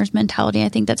a learner's mentality. I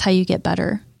think that's how you get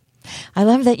better. I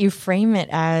love that you frame it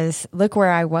as, look where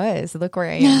I was, look where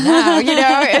I am now. You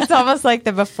know, it's almost like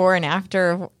the before and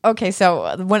after. Okay,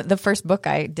 so the first book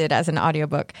I did as an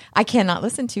audiobook, I cannot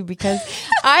listen to because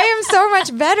I am so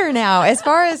much better now as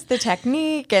far as the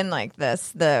technique and like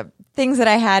the things that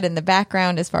I had in the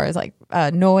background as far as like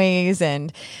noise,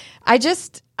 and I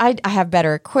have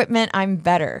better equipment. I'm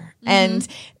better.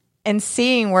 And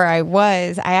seeing where I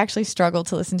was, I actually struggled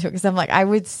to listen to it because I'm like, I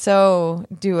would so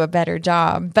do a better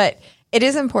job. But it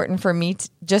is important for me,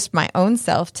 just my own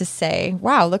self, to say,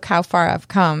 wow, look how far I've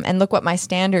come and look what my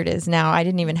standard is now. I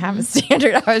didn't even have a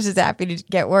standard. I was just happy to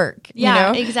get work.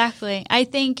 Yeah, you know? Exactly. I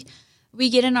think we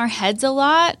get in our heads a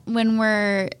lot when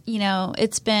we're,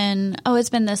 it's been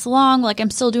this long, like I'm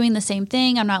still doing the same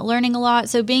thing. I'm not learning a lot.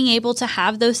 So being able to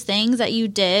have those things that you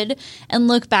did and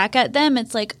look back at them,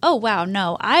 it's like, oh, wow,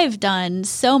 no, I've done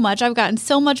so much. I've gotten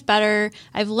so much better.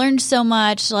 I've learned so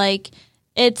much. Like,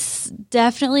 it's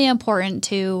definitely important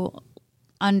to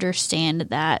understand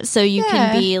that. So you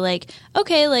can be like,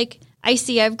 okay, like, I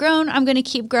see I've grown. I'm going to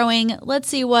keep growing. Let's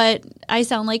see what I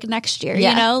sound like next year.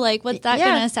 Like what's that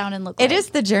going to sound and look like? It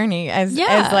is the journey, as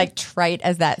like trite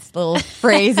as that little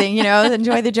phrasing,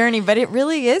 enjoy the journey. But it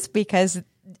really is, because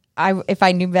if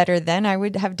I knew better then, I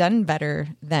would have done better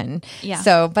then. Yeah.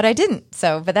 So, but I didn't.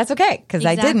 But that's okay, because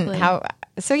I didn't.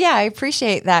 I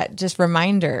appreciate that just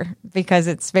reminder, because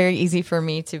it's very easy for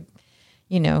me to,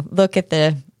 look at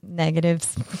the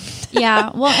negatives.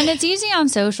 Yeah. Well, and it's easy on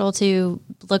social to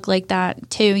look like that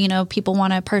too. People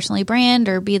want to personally brand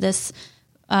or be this,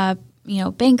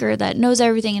 banker that knows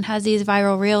everything and has these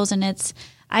viral reels. And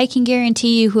I can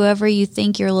guarantee you, whoever you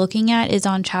think you're looking at is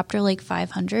on chapter like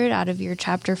 500 out of your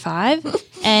chapter 5.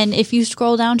 And if you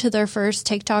scroll down to their first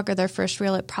TikTok or their first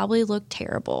reel, it probably looked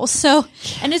terrible. So,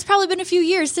 and it's probably been a few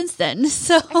years since then.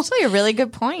 So actually a really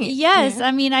good point. Yes. Yeah.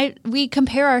 I mean, we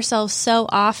compare ourselves so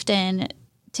often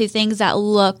to things that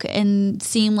look and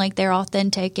seem like they're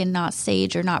authentic and not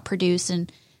staged or not produced.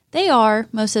 And they are,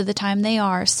 most of the time they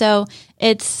are. So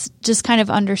it's just kind of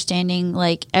understanding,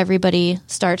 like, everybody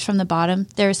starts from the bottom.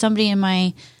 There was somebody in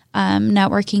my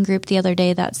networking group the other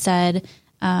day that said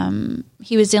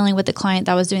he was dealing with a client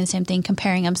that was doing the same thing,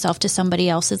 comparing himself to somebody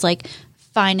else's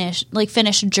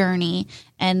finished journey.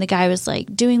 And the guy was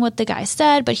like doing what the guy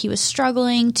said, but he was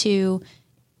struggling to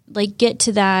like get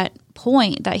to that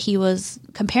point that he was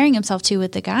comparing himself to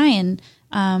with the guy. And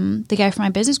the guy from my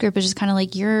business group is just kind of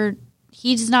like,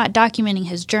 he's not documenting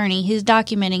his journey. He's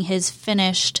documenting his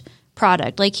finished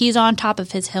product. Like, he's on top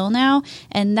of his hill now,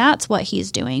 and that's what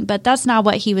he's doing. But that's not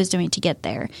what he was doing to get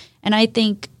there. And I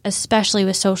think, especially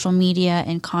with social media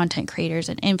and content creators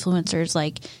and influencers,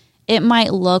 like, it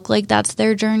might look like that's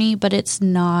their journey, but it's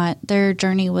not. Their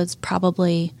journey was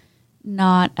probably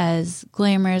not as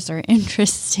glamorous or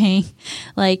interesting.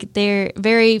 Like,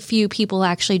 very few people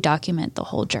actually document the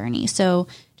whole journey. So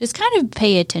just kind of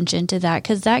pay attention to that,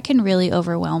 because that can really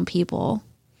overwhelm people.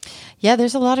 Yeah,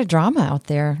 there's a lot of drama out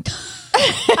there.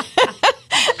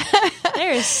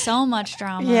 There is so much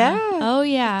drama. Yeah. Oh,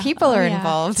 yeah. People are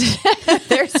involved.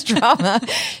 There's drama.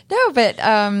 No, but,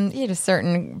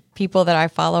 certain people that I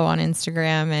follow on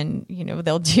Instagram, and,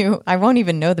 they'll do, I won't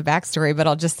even know the backstory, but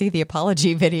I'll just see the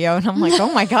apology video and I'm like,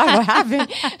 oh my God, what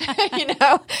happened?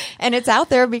 And it's out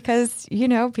there because,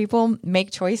 people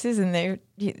make choices, and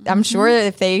I'm sure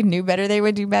if they knew better, they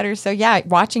would do better. So yeah,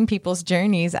 watching people's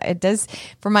journeys, it does,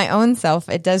 for my own self,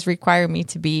 it does require me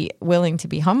to be willing to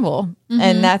be humble. Mm-hmm.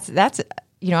 And that's,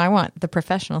 I want the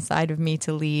professional side of me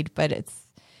to lead, but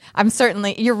I'm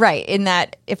certainly, you're right in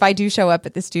that if I do show up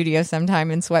at the studio sometime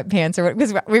in sweatpants, or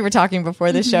because we were talking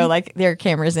before the show, like, there are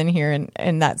cameras in here,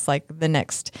 and that's like the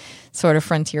next sort of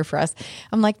frontier for us.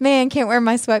 I'm like, man, can't wear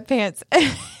my sweatpants.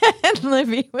 And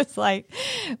Libby was like,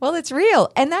 well, it's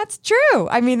real. And that's true.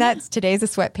 I mean, today's a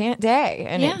sweatpant day,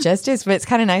 and it just is, but it's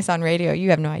kind of nice on radio.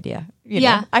 You have no idea.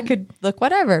 know, I could look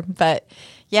whatever, but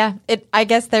yeah, I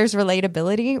guess there's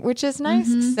relatability, which is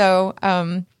nice. So,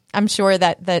 I'm sure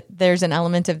that there's an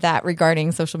element of that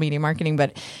regarding social media marketing,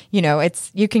 but you know,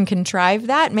 you can contrive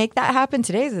that, make that happen.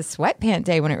 Today is a sweatpant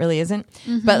day when it really isn't,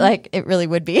 but like it really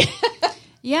would be.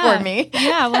 For me.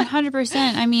 Yeah, 100%.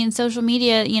 I mean, social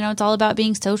media, you know, it's all about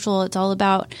being social. It's all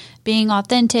about being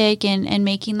authentic and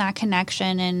making that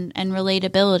connection and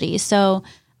relatability. So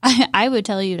I would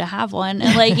tell you to have one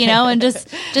and like, you know, and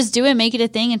just do it, make it a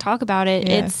thing and talk about it.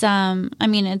 Yeah. It's, I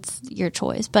mean, it's your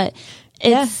choice, but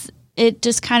it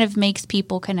just kind of makes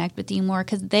people connect with you more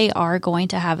because they are going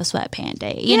to have a sweatpant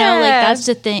day. You know, like that's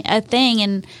a thing.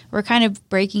 And we're kind of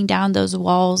breaking down those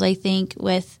walls, I think,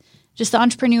 with just the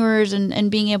entrepreneurs and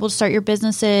being able to start your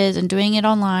businesses and doing it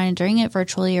online, doing it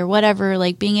virtually or whatever,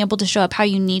 like being able to show up how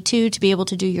you need to be able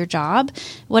to do your job,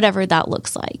 whatever that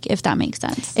looks like, if that makes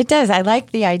sense. It does. I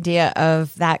like the idea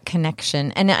of that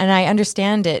connection. And I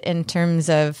understand it in terms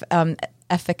of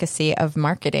efficacy of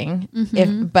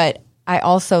marketing, but I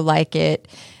also like it.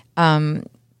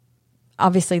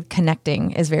 Obviously,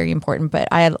 connecting is very important, but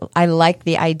I like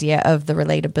the idea of the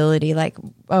relatability. Like,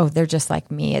 oh, they're just like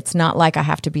me. It's not like I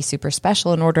have to be super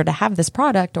special in order to have this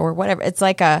product or whatever. It's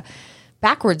like a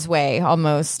backwards way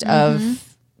almost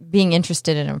of being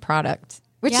interested in a product,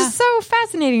 which is so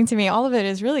fascinating to me. All of it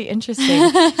is really interesting.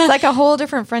 It's like a whole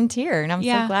different frontier, and I'm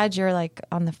so glad you're like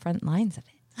on the front lines of it.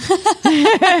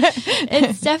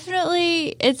 It's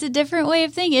a different way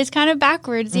of thinking. It's kind of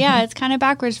backwards. Yeah, it's kind of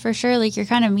backwards for sure. Like you're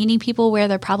kind of meeting people where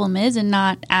their problem is and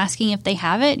not asking if they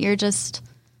have it. You're just,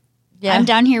 I'm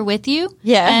down here with you.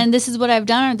 Yeah. And this is what I've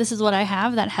done or this is what I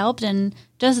have that helped. And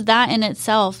just that in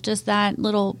itself, just that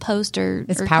little post or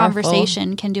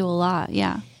conversation can do a lot.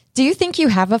 Yeah. Do you think you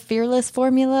have a fearless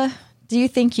formula? Do you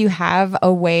think you have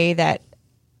a way that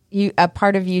a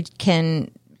part of you can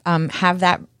have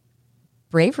that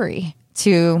bravery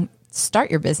to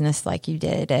start your business like you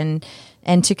did and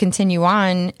to continue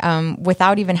on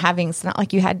without even having, it's not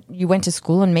like you went to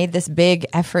school and made this big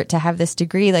effort to have this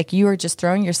degree. Like you were just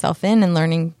throwing yourself in and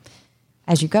learning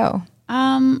as you go.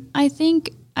 I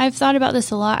think I've thought about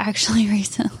this a lot actually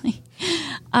recently.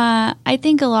 I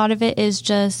think a lot of it is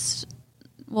just,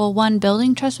 well, one,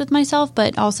 building trust with myself,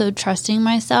 but also trusting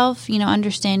myself, you know,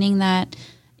 understanding that,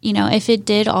 you know, if it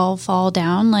did all fall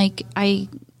down, like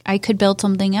I could build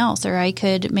something else or I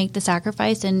could make the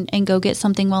sacrifice and go get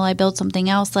something while I build something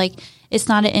else. Like it's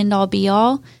not an end all be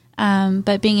all,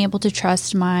 but being able to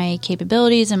trust my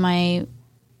capabilities and my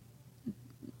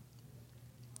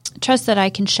trust that I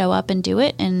can show up and do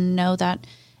it and know that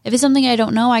if it's something I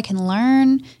don't know, I can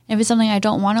learn. If it's something I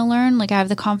don't want to learn, like I have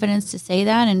the confidence to say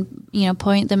that and, you know,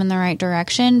 point them in the right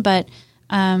direction. But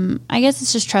I guess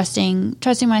it's just trusting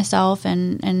myself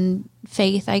and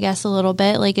faith, I guess, a little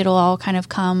bit. Like it'll all kind of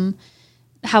come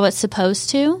how it's supposed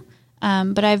to.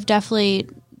 But I've definitely,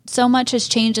 so much has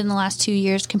changed in the last 2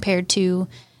 years compared to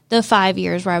the 5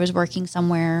 years where I was working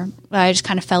somewhere that I just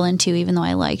kind of fell into, even though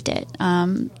I liked it.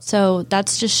 So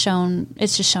it's just shown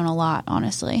a lot,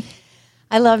 honestly.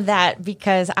 I love that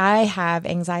because I have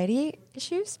anxiety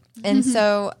issues. And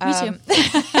so, Me too.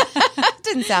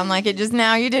 didn't sound like it just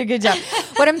now. You did a good job.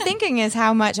 What I'm thinking is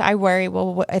how much I worry,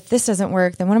 well, if this doesn't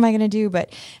work, then what am I going to do?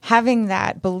 But having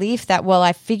that belief that, well,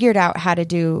 I figured out how to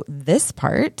do this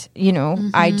part, you know,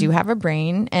 I do have a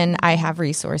brain and I have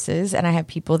resources and I have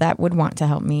people that would want to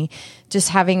help me. Just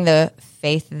having the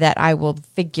faith that I will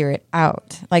figure it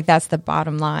out. Like that's the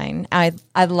bottom line. I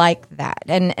like that.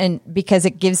 And because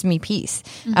it gives me peace.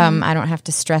 I don't have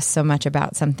to stress so much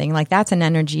about something. Like that's an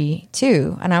energy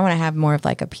too. And I want to have more of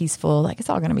like a peaceful, like it's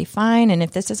all going to be fine. And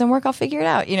if this doesn't work, I'll figure it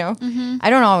out. You know, I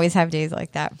don't always have days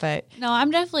like that, but no,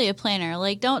 I'm definitely a planner.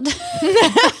 Like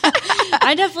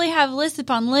I definitely have lists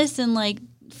upon lists and like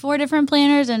 4 different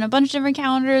planners and a bunch of different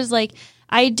calendars. Like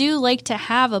I do like to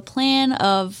have a plan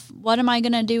of what am I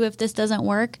going to do if this doesn't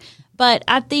work. But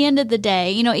at the end of the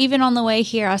day, you know, even on the way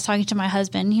here, I was talking to my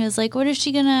husband. He was like, what is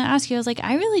she going to ask you? I was like,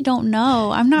 I really don't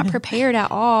know. I'm not prepared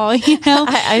at all. You know,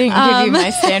 I didn't give you my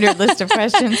standard list of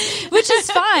questions, which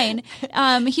is fine.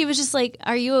 He was just like,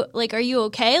 are you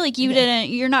okay? Like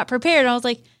you're not prepared. And I was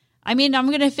like, I mean, I'm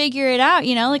going to figure it out,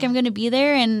 you know, like I'm going to be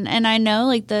there and I know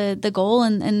like the goal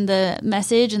and the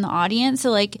message and the audience. So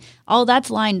like all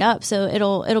that's lined up. So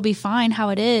it'll be fine how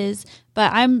it is.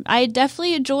 But I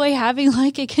definitely enjoy having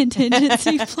like a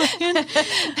contingency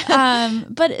plan.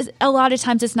 But a lot of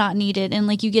times it's not needed. And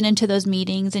like you get into those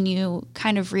meetings and you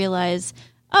kind of realize,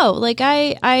 oh, like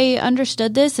I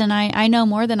understood this and I know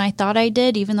more than I thought I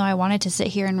did, even though I wanted to sit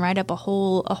here and write up a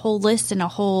whole list and a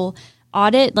whole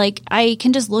audit, like I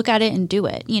can just look at it and do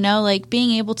it, like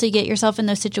being able to get yourself in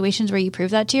those situations where you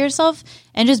prove that to yourself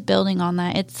and just building on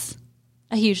that. It's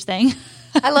a huge thing.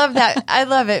 I love that. I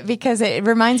love it because it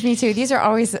reminds me too. These are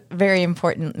always very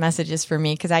important messages for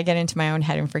me because I get into my own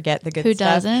head and forget the good Who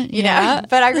stuff. doesn't? You know?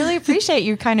 But I really appreciate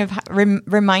you kind of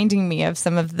reminding me of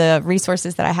some of the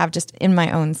resources that I have just in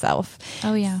my own self.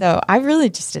 Oh, yeah. So I really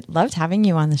just loved having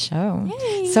you on the show.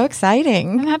 Yay. So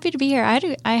exciting. I'm happy to be here.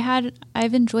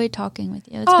 I've enjoyed talking with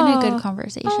you. It's been a good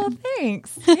conversation. Oh,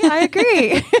 thanks. Yeah, I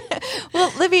agree. Well,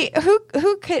 Libby,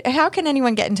 how can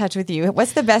anyone get in touch with you?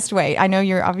 What's the best way? I know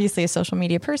you're obviously a social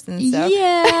media person. So.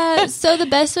 Yeah. So the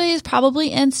best way is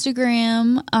probably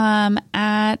Instagram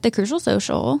at The Crucial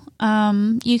Social.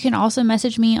 You can also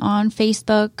message me on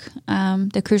Facebook,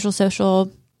 The Crucial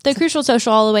Social. The Crucial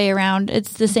Social all the way around.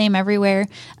 It's the same everywhere.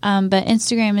 But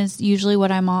Instagram is usually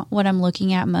what I'm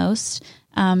looking at most.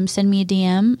 Send me a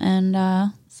DM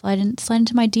and slide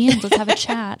into my DMs. Let's have a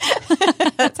chat.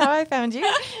 That's how I found you.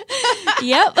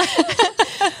 Yep.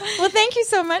 Well, thank you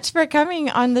so much for coming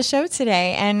on the show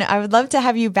today. And I would love to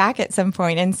have you back at some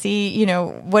point and see,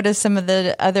 what are some of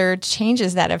the other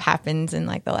changes that have happened in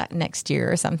like the next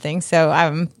year or something.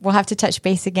 So we'll have to touch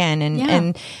base again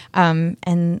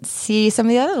and see some of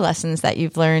the other lessons that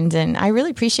you've learned. And I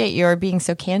really appreciate your being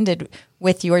so candid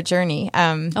with your journey.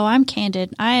 I'm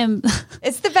candid. I am.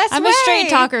 It's the best I'm way. a straight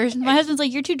talker. My husband's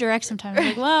like, you're too direct sometimes. I'm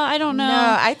like, well, I don't know.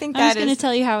 No, I think I'm just going to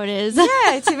tell you how it is.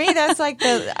 Yeah, to me, that's like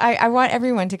I want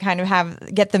everyone to kind of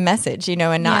get the message,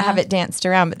 and not have it danced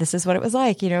around, but this is what it was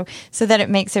like, so that it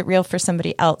makes it real for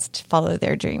somebody else to follow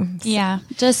their dreams. Yeah,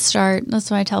 just start. That's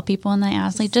what I tell people when they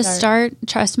ask. Like, just start.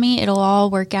 Trust me, it'll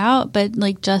all work out, but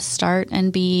like, just start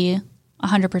and be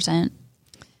 100%.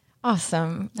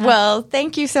 Awesome. Well,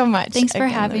 thank you so much. Thanks for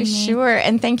having me. Sure.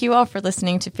 And thank you all for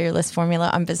listening to Fearless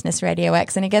Formula on Business Radio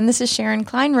X. And again, this is Sharon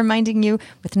Klein reminding you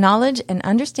with knowledge and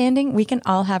understanding, we can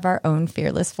all have our own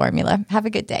fearless formula. Have a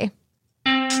good day.